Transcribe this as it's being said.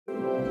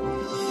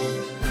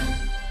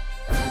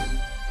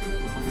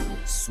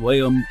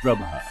Swayam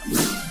Prabha.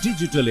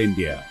 Digital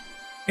India.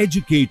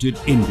 Educated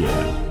India.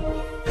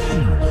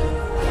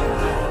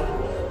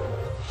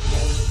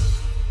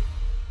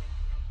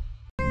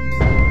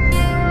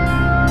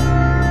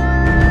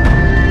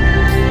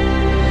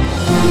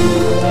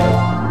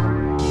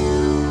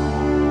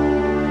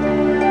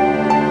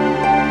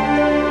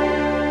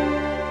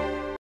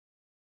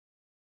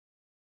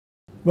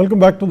 Welcome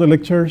back to the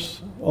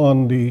lectures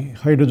on the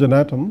hydrogen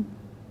atom.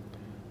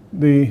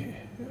 The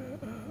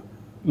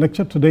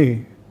lecture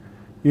today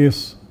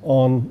is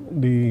on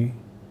the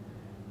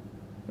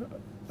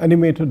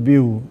animated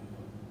view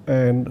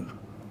and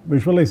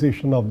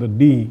visualization of the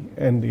d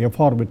and the f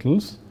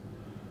orbitals.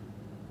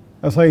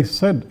 As I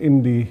said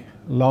in the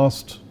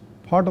last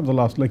part of the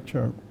last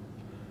lecture,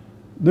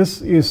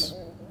 this is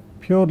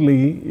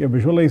purely a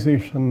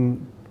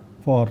visualization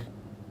for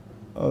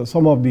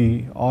some of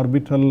the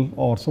orbital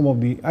or some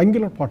of the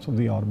angular parts of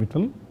the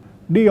orbital.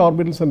 D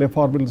orbitals and f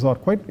orbitals are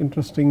quite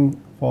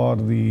interesting for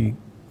the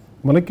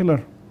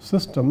molecular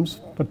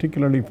systems,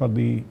 particularly for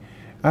the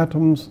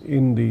atoms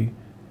in the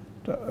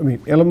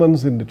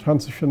elements in the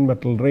transition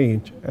metal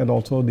range, and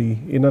also the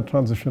inner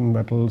transition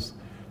metals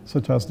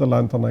such as the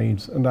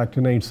lanthanides and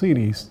actinide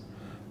series.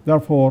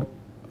 Therefore,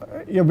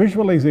 a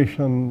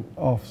visualization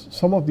of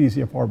some of these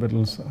f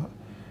orbitals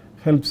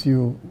helps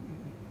you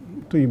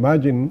to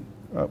imagine.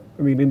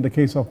 In the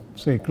case of,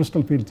 say,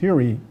 crystal field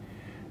theory,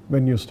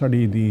 when you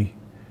study the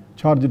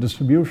charge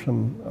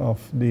distribution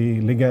of the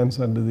ligands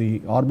and the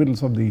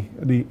orbitals of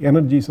the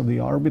energies of the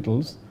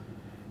orbitals,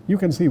 you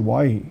can see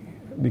why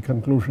the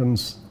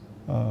conclusions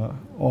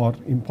are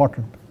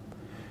important.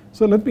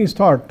 So let me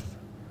start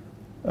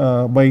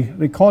by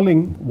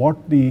recalling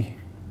what the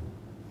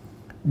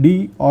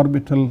d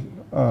orbital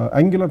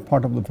angular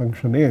part of the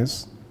function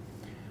is.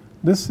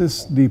 This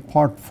is the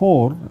part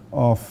 4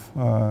 of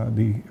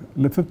the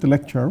 5th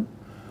lecture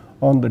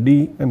on the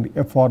d and the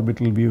f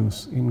orbital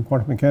views in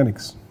quantum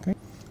mechanics. Okay.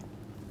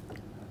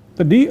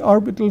 The d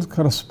orbitals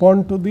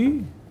correspond to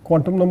the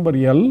quantum number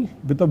L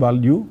with a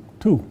value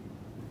 2,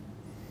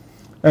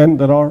 and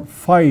there are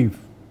 5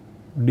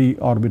 d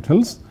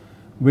orbitals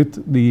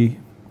with the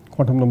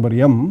quantum number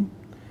m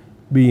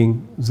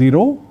being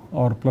 0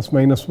 or plus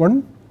minus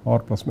 1 or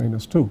plus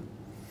minus 2,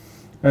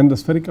 and the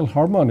spherical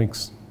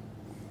harmonics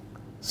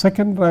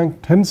second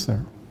rank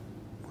tensor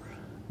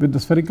with the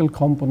spherical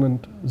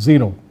component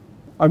 0.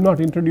 I have not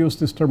introduced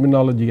this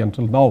terminology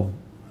until now,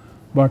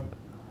 but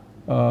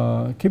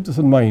keep this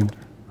in mind.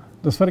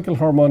 The spherical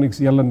harmonics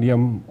L and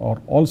M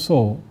are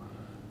also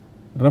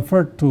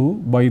referred to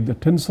by the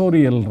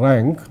tensorial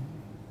rank.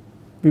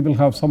 We will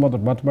have some other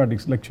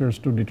mathematics lectures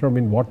to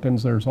determine what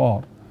tensors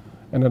are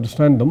and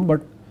understand them,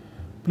 but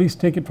please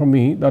take it from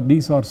me that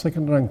these are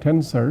second rank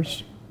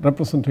tensors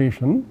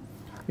representation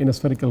in a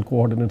spherical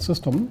coordinate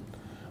system,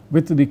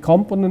 with the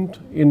component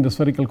in the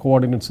spherical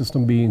coordinate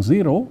system being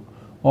 0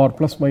 or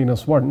plus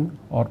minus 1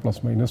 or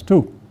plus minus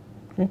 2.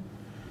 Okay.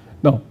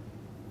 Now,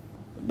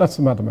 that is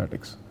the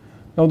mathematics.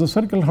 Now, the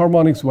spherical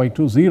harmonics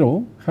y2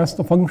 0 has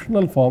the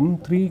functional form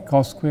 3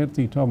 cos square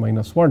theta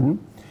minus 1,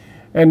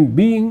 and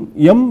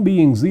m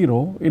being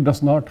 0, it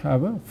does not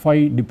have a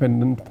phi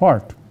dependent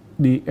part.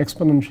 The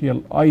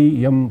exponential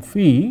I m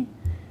phi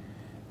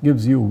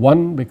gives you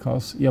 1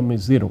 because m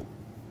is 0.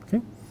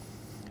 Okay.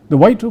 The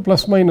y2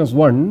 plus minus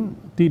 1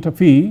 theta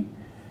phi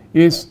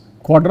is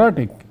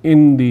quadratic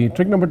in the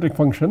trigonometric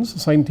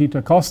functions sin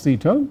theta cos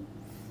theta,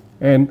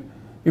 and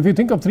if you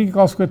think of 3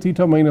 cos square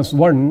theta minus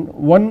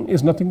 1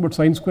 is nothing but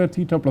sin square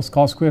theta plus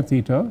cos square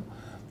theta.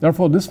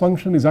 Therefore, this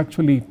function is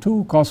actually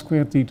 2 cos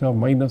square theta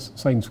minus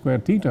sin square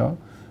theta.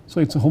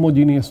 So, it is a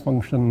homogeneous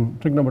function,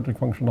 trigonometric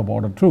function of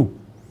order 2,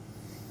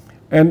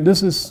 and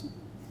this is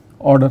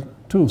order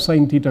 2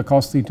 sin theta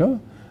cos theta,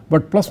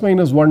 but plus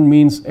minus 1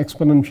 means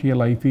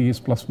exponential I phi is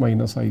plus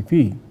minus I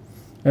phi,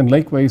 and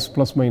likewise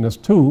plus minus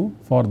 2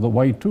 for the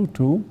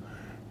y22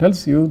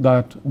 tells you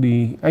that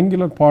the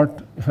angular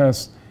part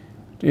has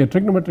a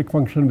trigonometric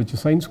function which is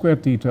sin square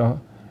theta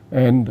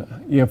and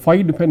a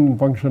phi dependent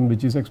function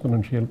which is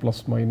exponential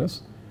plus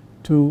minus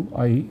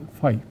 2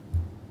 phi.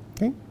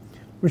 Okay.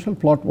 We shall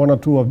plot one or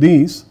two of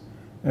these,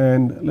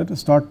 and let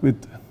us start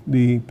with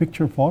the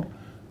picture for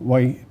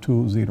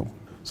y20.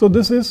 So,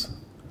 this is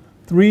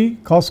 3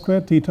 cos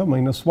square theta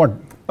minus 1.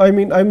 I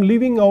am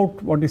leaving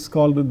out what is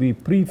called the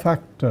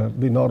prefactor,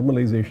 the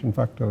normalization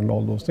factor and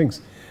all those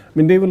things.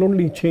 They will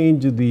only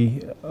change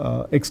the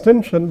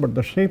extension, but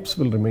the shapes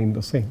will remain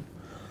the same.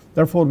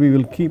 Therefore, we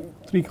will keep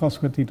 3 cos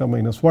square theta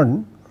minus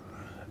 1,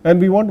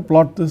 and we want to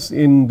plot this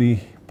in the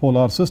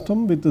polar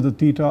system with the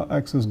theta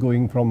axis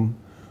going from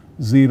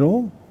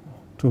 0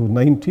 to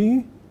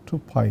 90 to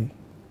pi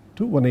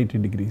to 180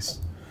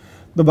 degrees.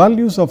 The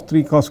values of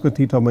 3 cos square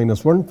theta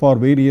minus 1 for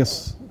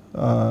various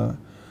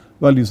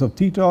values of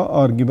theta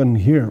are given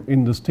here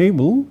in this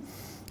table,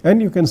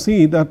 and you can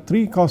see that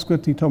 3 cos square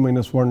theta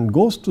minus 1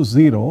 goes to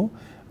 0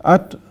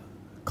 at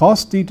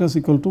cos theta is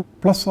equal to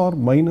plus or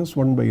minus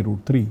 1 by root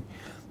 3.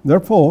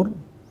 Therefore,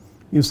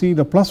 you see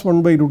the plus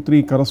 1 by root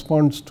 3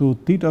 corresponds to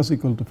theta is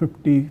equal to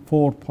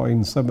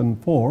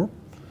 54.74,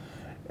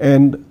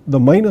 and the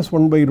minus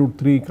 1 by root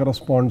 3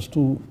 corresponds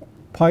to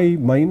pi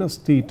minus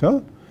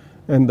theta,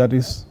 and that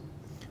is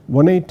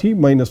 180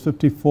 minus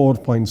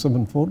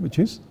 54.74, which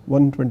is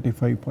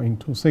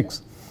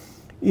 125.26.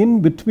 In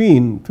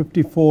between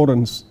 54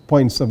 and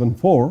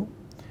 0.74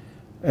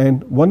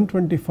 and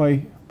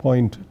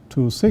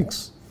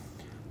 125.26,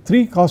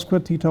 3 cos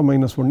square theta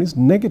minus 1 is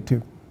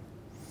negative,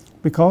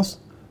 because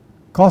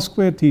cos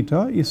square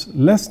theta is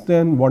less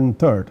than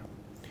 1/3,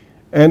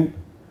 and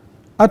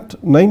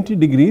at 90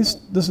 degrees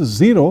this is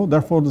 0,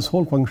 therefore this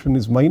whole function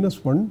is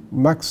minus 1,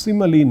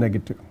 maximally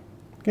negative.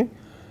 Okay.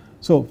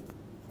 So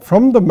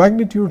from the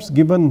magnitudes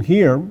given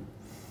here,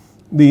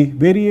 the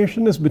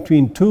variation is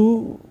between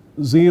 2,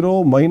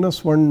 0,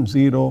 minus 1,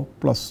 0,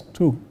 plus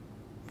 2.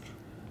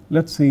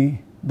 Let us see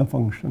the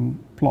function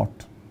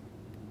plot.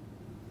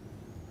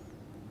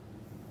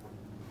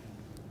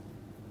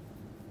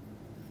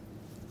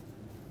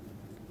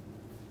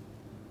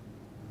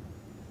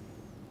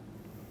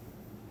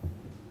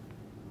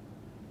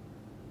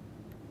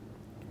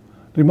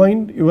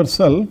 Remind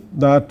yourself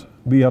that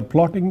we are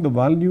plotting the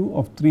value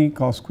of 3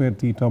 cos square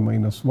theta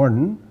minus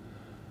 1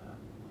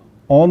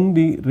 on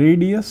the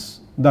radius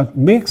that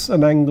makes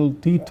an angle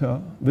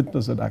theta with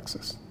the z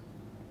axis.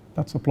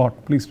 That is a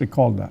plot, please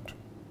recall that.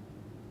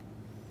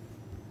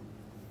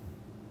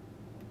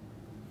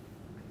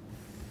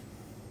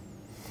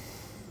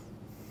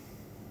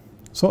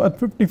 So at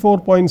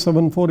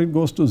 54.74 it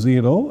goes to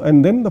 0,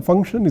 and then the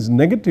function is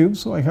negative,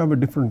 so I have a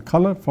different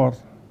color for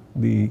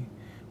the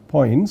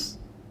points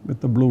with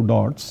the blue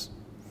dots,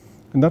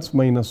 and that is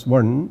minus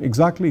 1,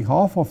 exactly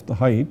half of the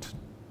height.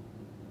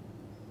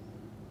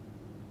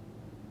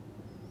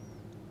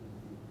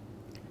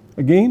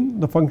 Again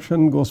the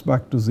function goes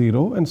back to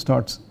 0 and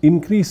starts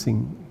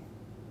increasing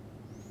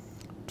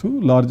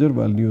to larger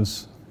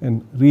values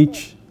and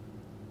reach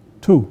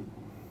 2.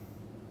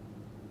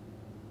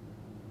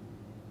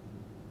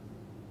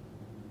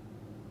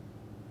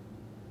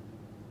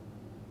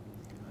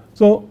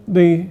 So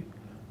the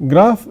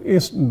graph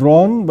is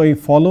drawn by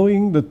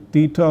following the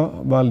theta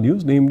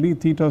values, namely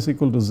theta is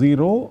equal to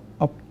 0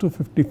 up to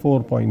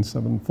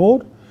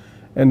 54.74,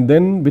 and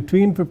then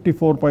between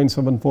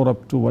 54.74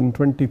 up to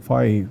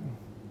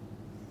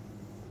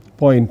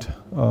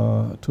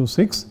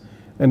 125.26,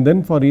 and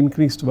then for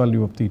increased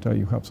value of theta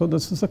you have. So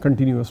this is a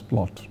continuous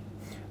plot.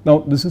 Now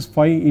this is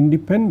phi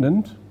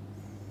independent,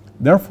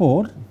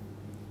 therefore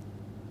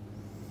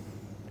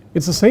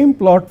it is the same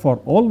plot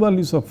for all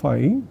values of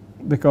phi,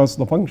 because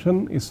the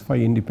function is phi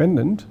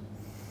independent.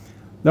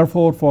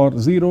 Therefore for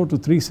 0 to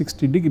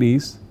 360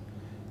 degrees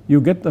you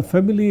get the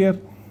familiar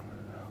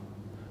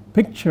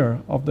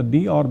picture of the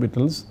d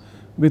orbitals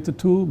with the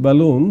 2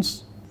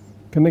 balloons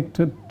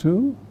connected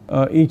to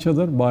each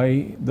other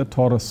by the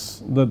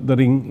torus, the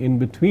ring in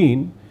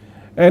between,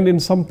 and in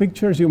some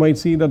pictures you might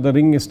see that the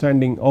ring is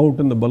standing out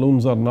and the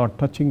balloons are not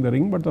touching the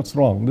ring, but that is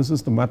wrong. This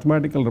is the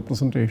mathematical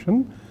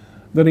representation.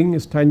 The ring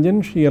is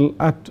tangential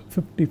at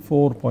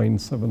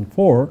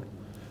 54.74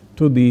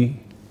 to the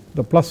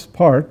plus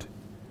part,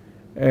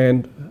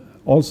 and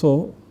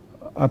also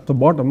at the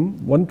bottom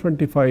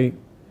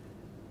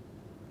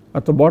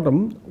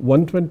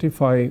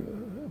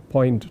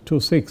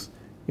 125.26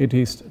 it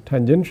is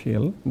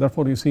tangential.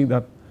 Therefore you see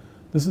that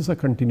this is a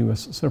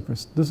continuous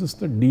surface. This is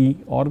the d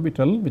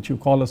orbital, which you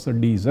call as the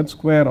dz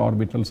square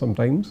orbital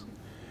sometimes,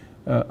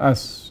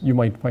 as you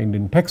might find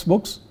in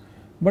textbooks,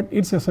 but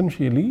it is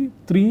essentially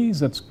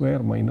 3z square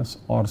minus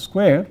r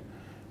square,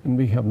 and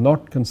we have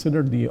not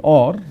considered the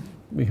r.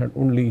 We had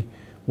only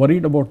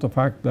worried about the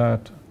fact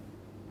that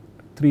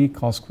 3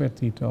 cos square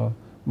theta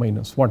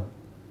minus 1.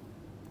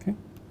 Okay.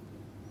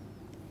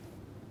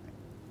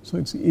 So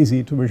it is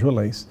easy to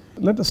visualize.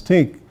 Let us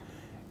take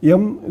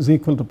m is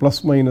equal to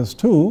plus minus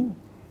 2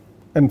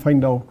 and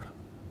find out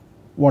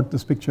what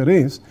this picture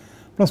is.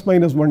 Plus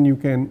minus 1 you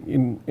can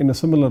in a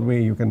similar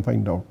way you can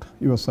find out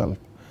yourself.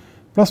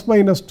 Plus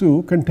minus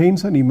 2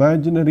 contains an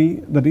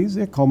imaginary, that is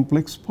a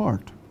complex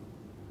part.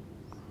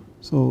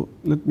 So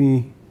let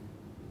me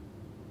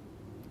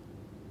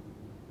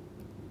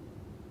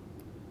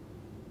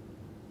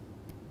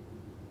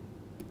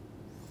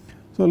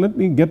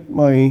get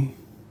my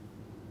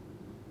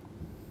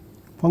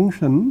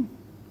function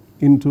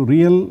into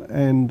real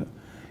and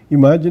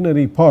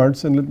imaginary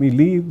parts, and let me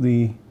leave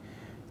the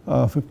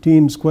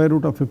 15 square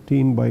root of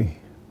 15 by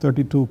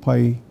 32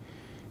 pi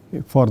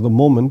for the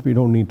moment. We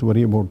do not need to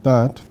worry about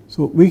that.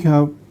 So we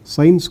have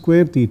sine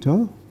square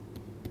theta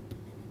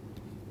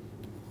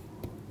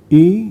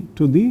e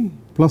to the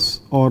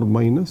plus or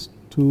minus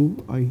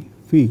 2I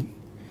phi,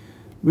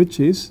 which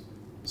is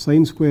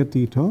sine square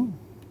theta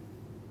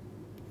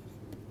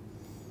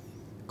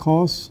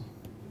cos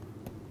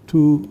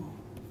 2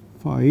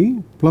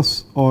 phi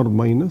plus or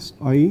minus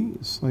I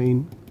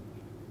sine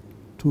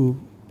 2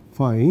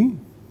 phi,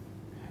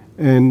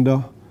 and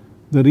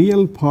the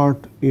real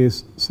part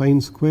is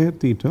sine square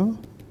theta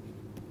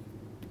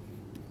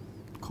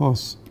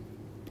cos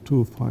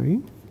 2 phi.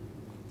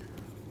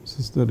 This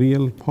is the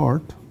real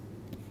part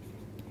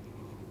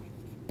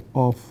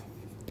of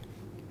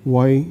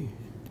y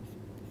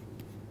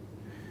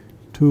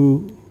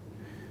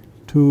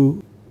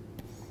 2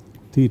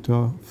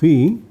 theta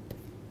phi.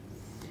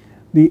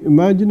 The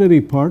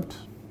imaginary part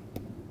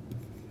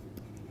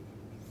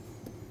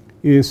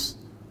is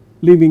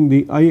leaving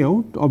the I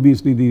out.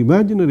 Obviously, the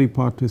imaginary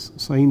part is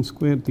sine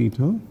square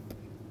theta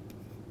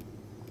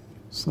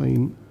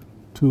sine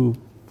 2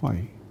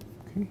 phi.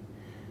 Okay.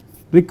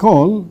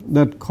 Recall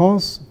that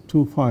cos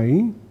 2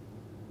 phi.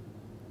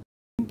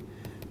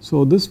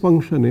 So, this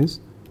function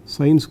is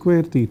sine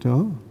square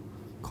theta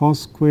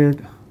cos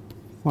squared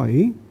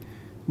phi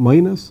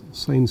minus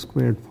sine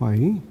squared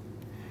phi,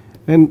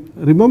 and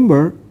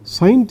remember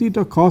sine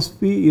theta cos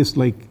phi is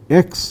like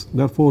x,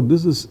 therefore,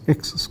 this is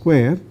x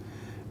square,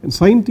 and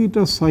sine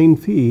theta sine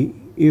phi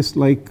is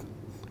like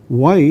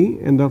y,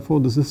 and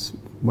therefore, this is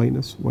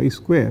minus y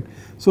square.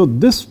 So,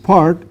 this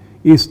part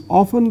is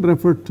often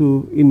referred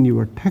to in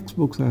your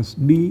textbooks as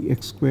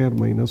dx square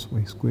minus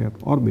y square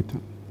orbital.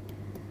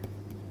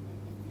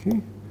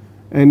 Okay.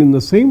 And in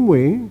the same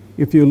way,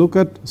 if you look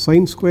at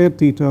sine square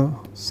theta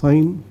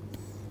sine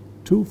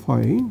 2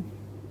 phi,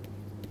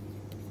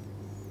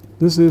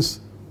 this is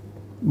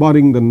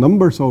barring the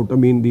numbers out, I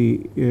mean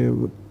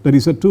there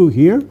is a 2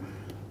 here,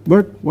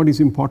 but what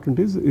is important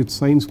is it is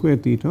sine square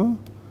theta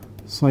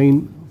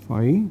sine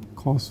phi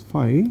cos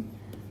phi,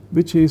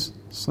 which is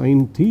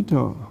sine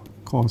theta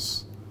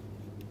cos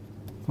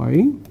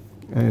phi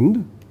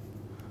and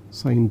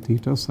sine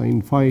theta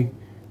sine phi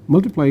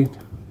multiplied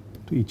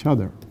to each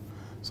other.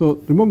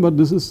 So, remember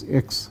this is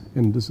x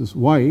and this is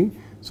y.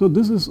 So,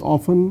 this is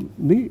often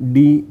the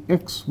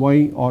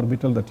dxy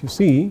orbital that you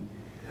see,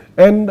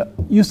 and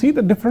you see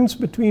the difference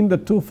between the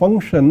two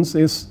functions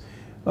is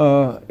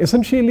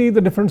essentially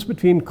the difference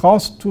between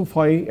cos 2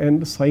 phi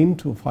and sine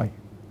 2 phi.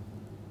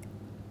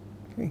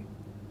 Okay.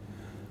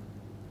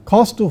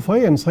 Cos 2 phi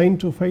and sine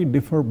 2 phi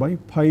differ by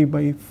pi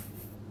by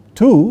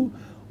 2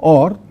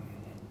 or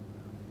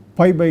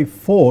pi by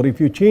 4.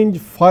 If you change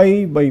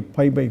phi by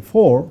pi by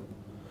 4,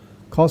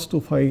 cos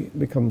 2 phi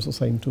becomes a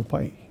sine 2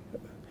 pi.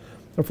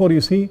 Therefore,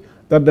 you see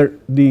that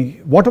the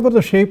whatever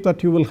the shape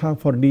that you will have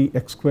for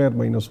dx square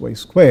minus y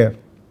square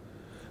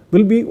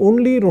will be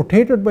only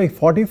rotated by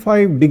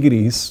 45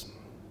 degrees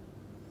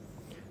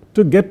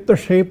to get the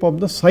shape of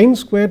the sine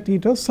square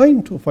theta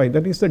sine 2 phi,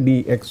 that is the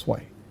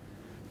dxy.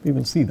 We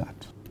will see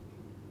that.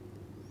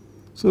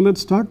 So, let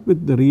us start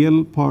with the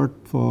real part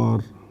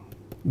for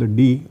the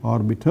d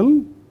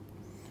orbital,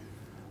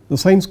 the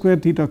sine square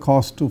theta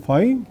cos 2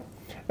 phi,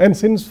 and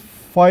since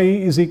phi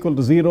is equal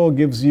to 0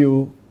 gives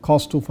you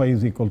cos 2 phi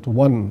is equal to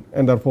 1,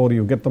 and therefore,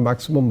 you get the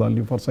maximum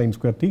value for sine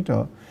square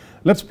theta.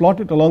 Let us plot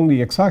it along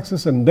the x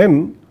axis and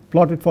then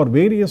plot it for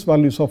various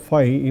values of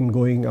phi in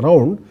going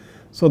around,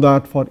 so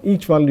that for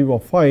each value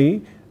of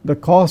phi the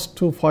cos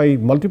 2 phi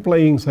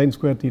multiplying sine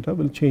square theta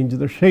will change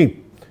the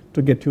shape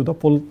to get you the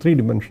full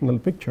 3-dimensional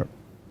picture.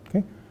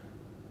 Okay.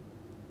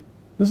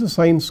 This is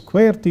sine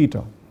square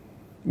theta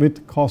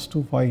with cos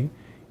 2 phi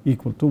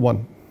equal to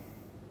 1.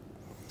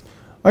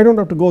 I do not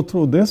have to go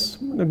through this,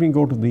 let me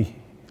go to the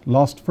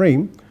last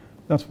frame,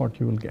 that is what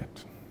you will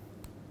get.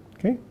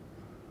 Okay.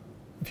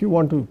 If you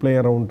want to play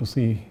around to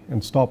see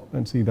and stop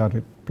and see that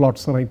it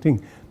plots the right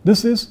thing,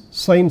 this is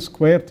sine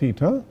square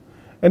theta,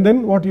 and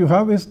then what you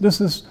have is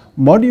this is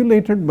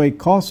modulated by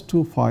cos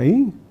 2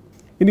 phi.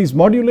 It is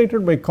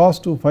modulated by cos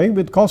 2 phi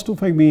with cos 2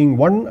 phi being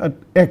 1 at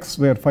x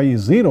where phi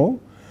is 0,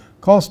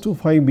 cos 2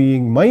 phi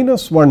being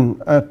minus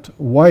 1 at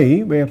y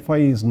where phi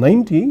is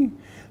 90.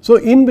 So,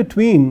 in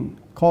between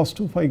cos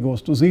 2 phi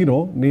goes to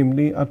 0,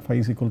 namely at phi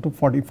is equal to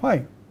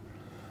 45.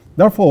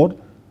 Therefore,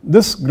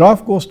 this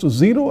graph goes to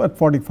 0 at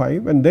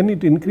 45 and then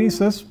it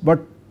increases, but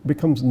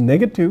becomes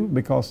negative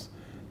because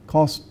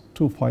cos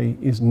 2 phi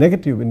is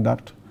negative in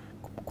that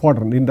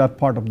quadrant, in that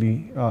part of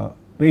the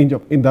range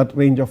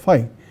of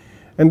phi.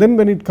 And then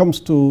when it comes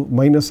to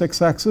minus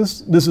x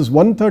axis, this is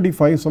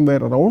 135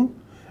 somewhere around,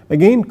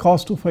 again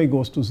cos 2 phi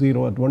goes to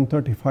 0 at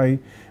 135,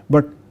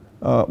 but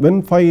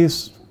when phi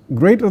is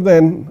greater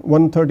than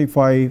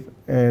 135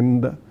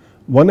 and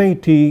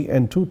 180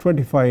 and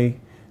 225,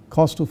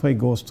 cos 2 phi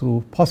goes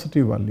through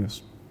positive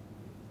values.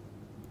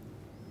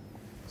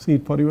 See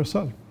it for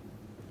yourself.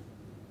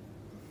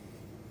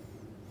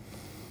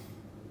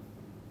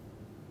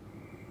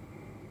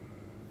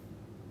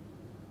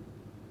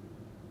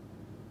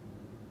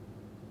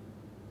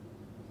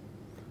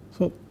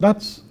 So, that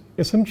is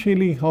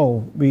essentially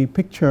how we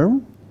picture.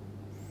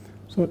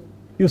 So,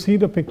 you see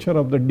the picture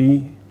of the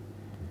d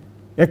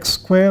x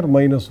square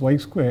minus y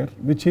square,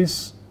 which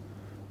is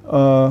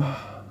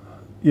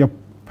a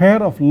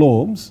pair of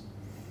lobes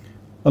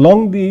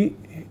along the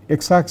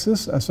x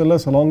axis as well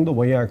as along the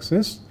y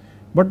axis,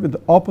 but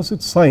with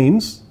opposite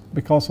signs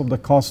because of the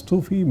cos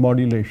 2 phi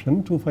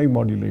modulation, 2 phi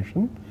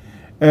modulation,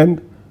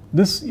 and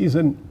this is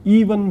an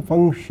even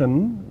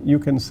function. You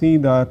can see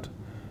that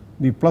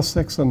the plus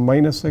x and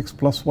minus x,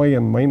 plus y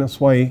and minus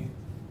y,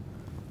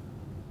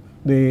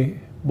 they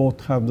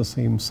both have the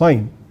same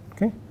sign.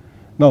 Okay.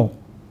 Now,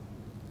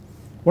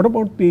 what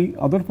about the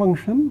other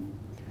function?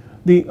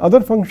 The other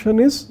function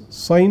is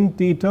sin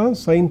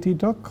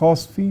theta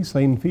cos phi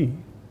sin phi,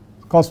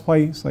 cos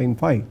phi sin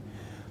phi.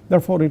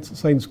 therefore it is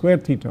sin square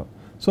theta.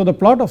 So, the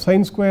plot of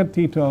sin square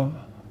theta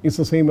is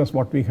the same as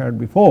what we had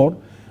before,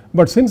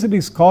 but since it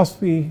is cos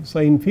phi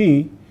sin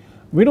phi,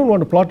 we do not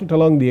want to plot it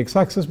along the x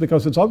axis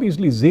because it is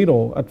obviously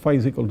 0 at phi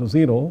is equal to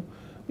 0.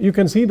 You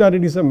can see that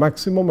it is a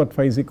maximum at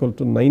phi is equal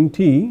to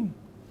 90,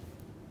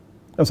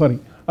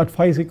 at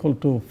phi is equal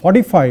to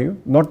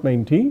 45 not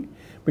 90,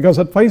 because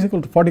at phi is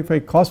equal to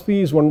 45 cos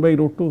phi is 1 by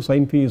root 2,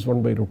 sin phi is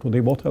 1 by root 2, they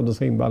both have the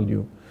same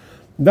value.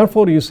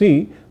 Therefore, you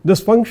see this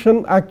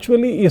function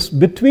actually is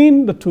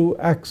between the two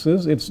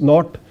axes, it is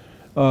not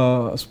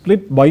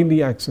split by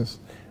the axis.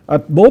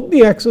 At both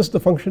the axes the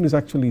function is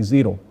actually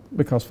 0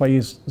 because phi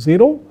is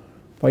 0,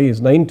 phi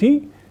is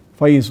 90,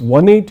 phi is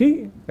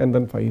 180 and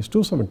then phi is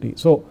 270.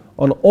 So,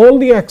 on all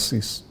the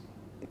axes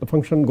the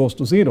function goes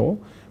to 0,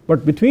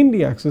 but between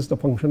the axes the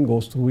function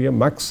goes to a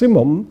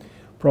maximum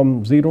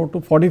from 0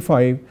 to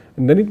 45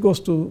 and then it goes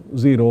to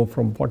 0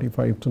 from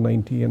 45 to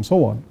 90 and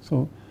so on.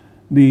 So,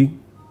 the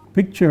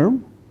picture,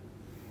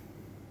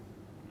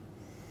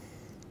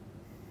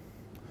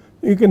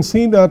 you can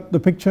see that the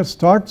picture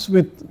starts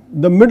with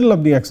the middle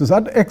of the axis.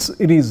 At x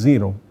it is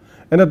 0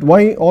 and at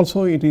y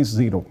also it is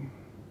 0.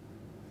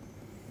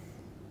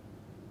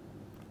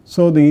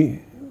 So, the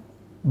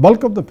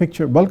bulk of the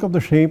picture, bulk of the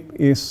shape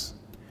is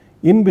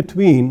in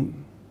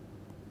between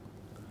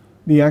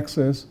the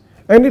axis,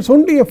 and it is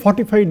only a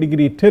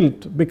 45-degree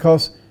tilt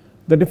because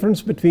the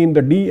difference between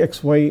the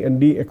dxy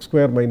and dx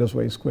square minus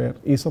y square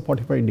is a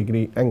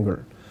 45-degree angle.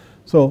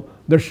 So,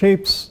 the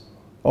shapes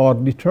are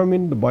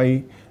determined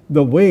by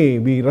the way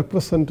we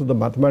represent the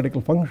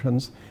mathematical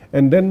functions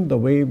and then the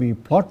way we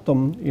plot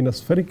them in a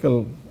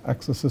spherical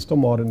axis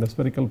system or in a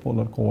spherical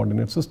polar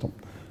coordinate system.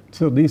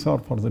 So, these are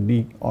for the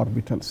d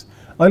orbitals.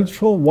 I will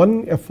show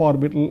one f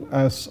orbital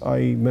as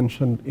I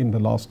mentioned in the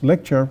last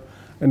lecture,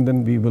 and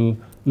then we will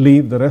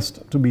leave the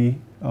rest to be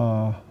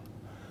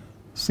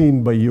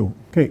seen by you.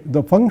 Okay,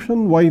 the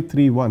function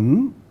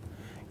y31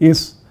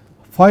 is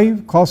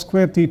 5 cos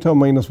square theta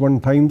minus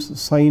 1 times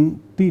sin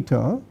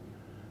theta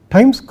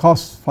times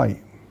cos phi.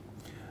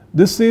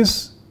 This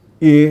is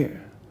a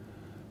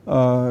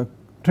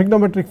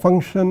trigonometric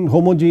function,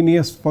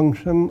 homogeneous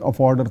function of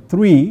order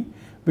 3,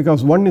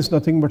 because 1 is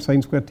nothing but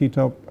sin square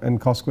theta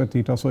and cos square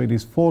theta. So, it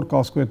is 4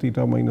 cos square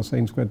theta minus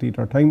sin square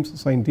theta times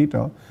sin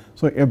theta.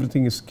 So,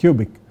 everything is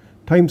cubic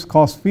times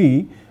cos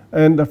phi,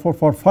 and therefore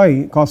for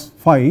phi cos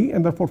phi,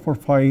 and therefore for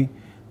phi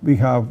we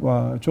have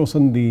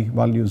chosen the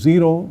value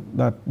 0,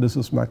 that this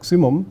is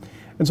maximum.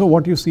 And so,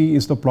 what you see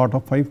is the plot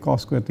of 5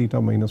 cos square theta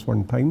minus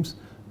 1 times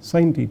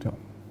sin theta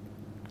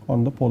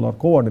on the polar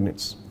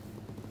coordinates.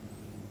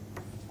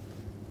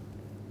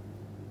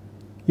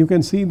 You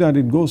can see that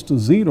it goes to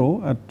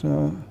 0 at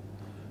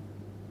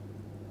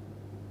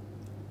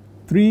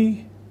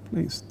 3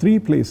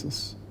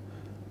 places.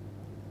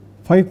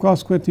 5 cos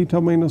square theta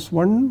minus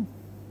 1,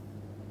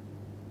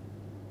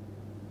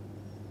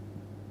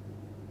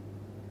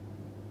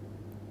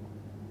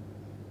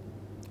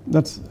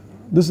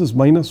 this is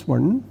minus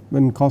 1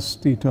 when cos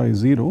theta is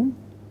 0,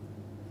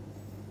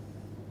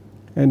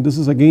 and this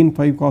is again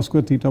 5 cos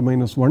square theta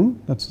minus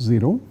 1, that is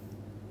 0.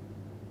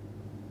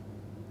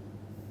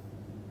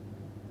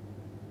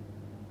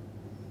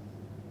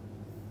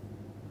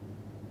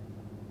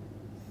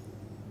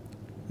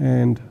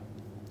 And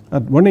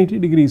at 180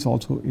 degrees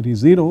also it is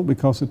 0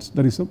 because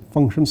there is a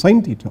function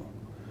sin theta.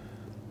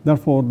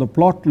 Therefore, the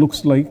plot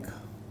looks like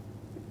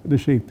the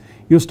shape.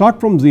 You start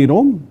from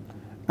 0,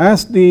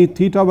 as the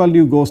theta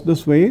value goes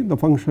this way the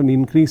function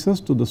increases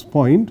to this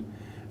point,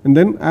 and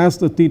then as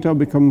the theta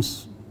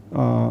becomes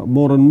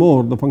more and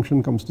more the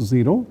function comes to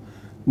 0,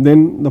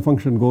 then the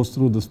function goes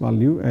through this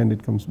value and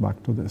it comes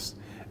back to this,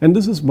 and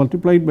this is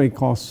multiplied by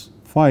cos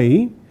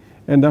phi,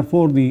 and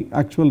therefore the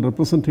actual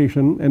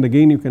representation, and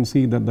again you can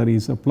see that there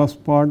is a plus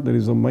part, there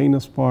is a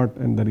minus part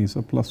and there is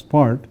a plus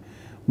part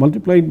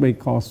multiplied by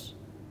cos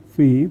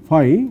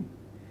phi.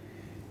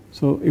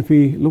 So, if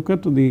we look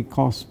at the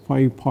cos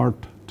phi part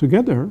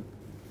together,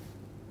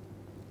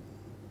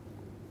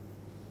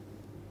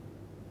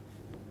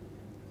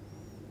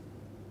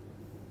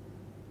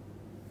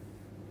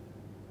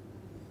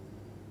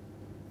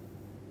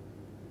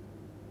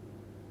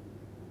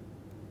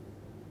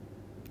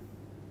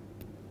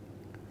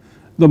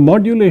 the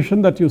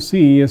modulation that you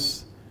see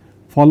is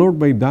followed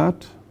by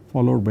that,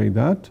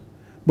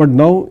 but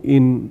now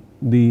in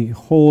the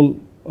whole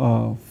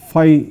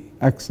phi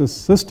axis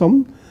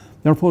system.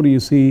 Therefore, you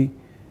see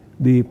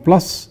the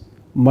plus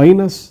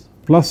minus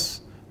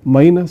plus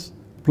minus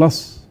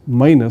plus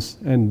minus,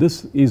 and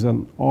this is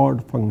an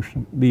odd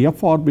function. The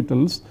f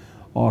orbitals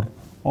are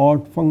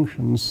odd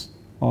functions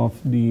of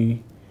the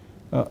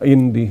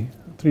in the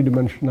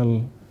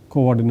 3-dimensional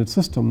coordinate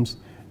systems,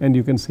 and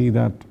you can see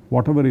that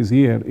whatever is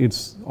here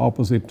its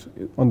opposite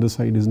on this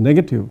side is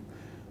negative,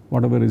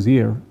 whatever is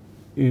here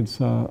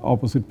its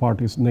opposite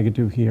part is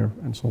negative here,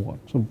 and so on.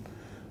 So,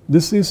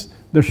 this is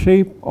the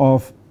shape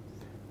of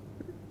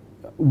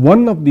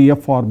one of the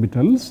f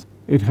orbitals.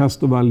 It has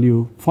the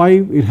value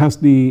 5, it has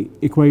the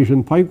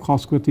equation 5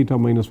 cos square theta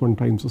minus 1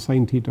 times the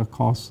sin theta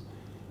cos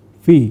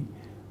phi.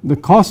 the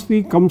cos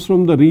phi comes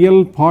from the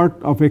real part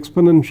of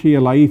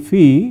exponential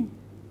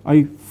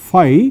I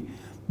phi.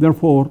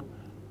 Therefore,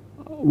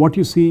 what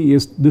you see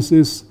is this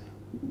is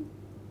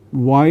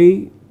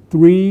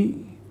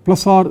y3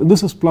 plus or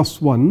this is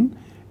plus 1,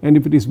 and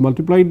if it is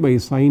multiplied by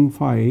sin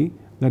phi,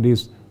 that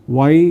is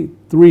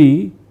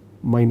y3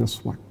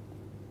 minus 1.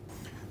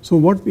 So,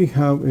 what we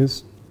have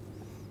is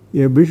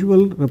a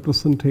visual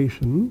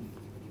representation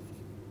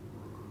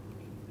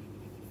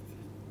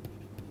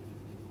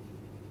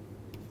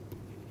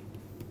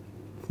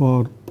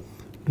for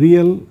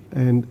real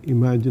and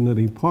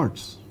imaginary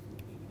parts.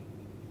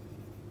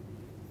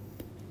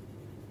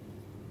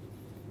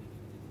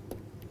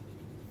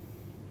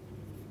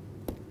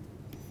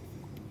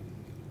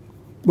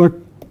 But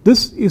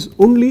this is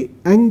only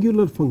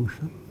angular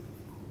function.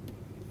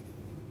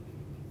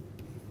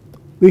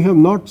 We have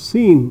not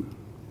seen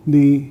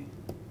the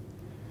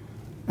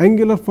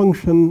angular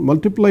function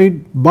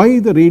multiplied by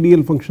the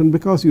radial function,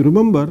 because you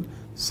remember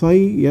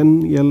psi n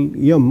l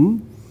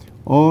m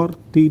or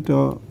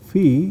theta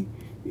phi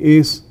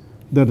is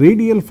the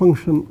radial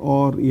function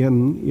or n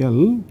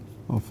l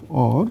of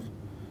r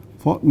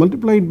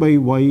multiplied by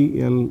y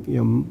l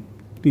m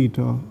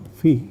theta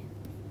phi,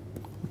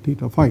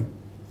 theta phi.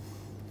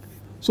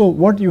 So,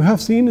 what you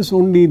have seen is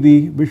only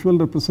the visual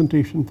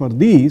representation for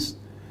these,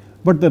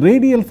 but the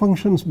radial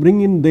functions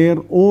bring in their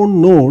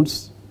own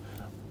nodes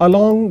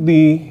along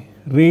the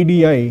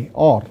radii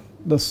or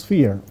the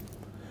sphere,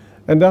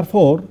 and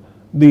therefore,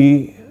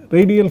 the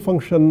radial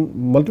function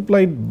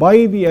multiplied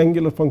by the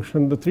angular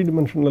function, the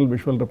 3-dimensional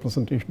visual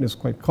representation is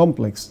quite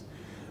complex.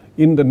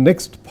 In the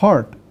next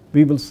part,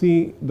 we will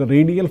see the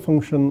radial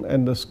function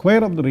and the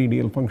square of the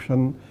radial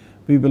function.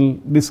 We will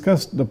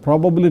discuss the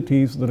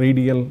probabilities, the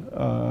radial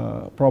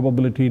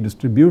probability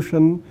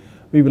distribution.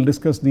 We will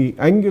discuss the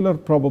angular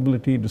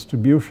probability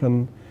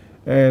distribution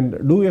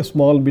and do a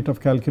small bit of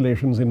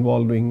calculations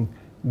involving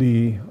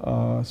the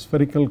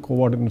spherical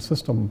coordinate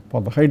system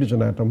for the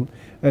hydrogen atom,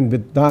 and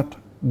with that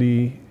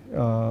the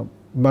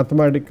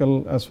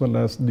mathematical as well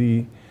as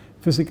the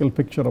physical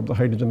picture of the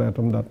hydrogen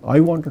atom that I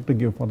wanted to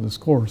give for this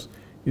course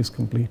is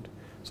complete.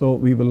 So,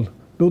 we will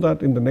do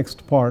that in the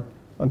next part.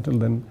 Until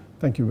then,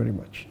 thank you very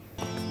much.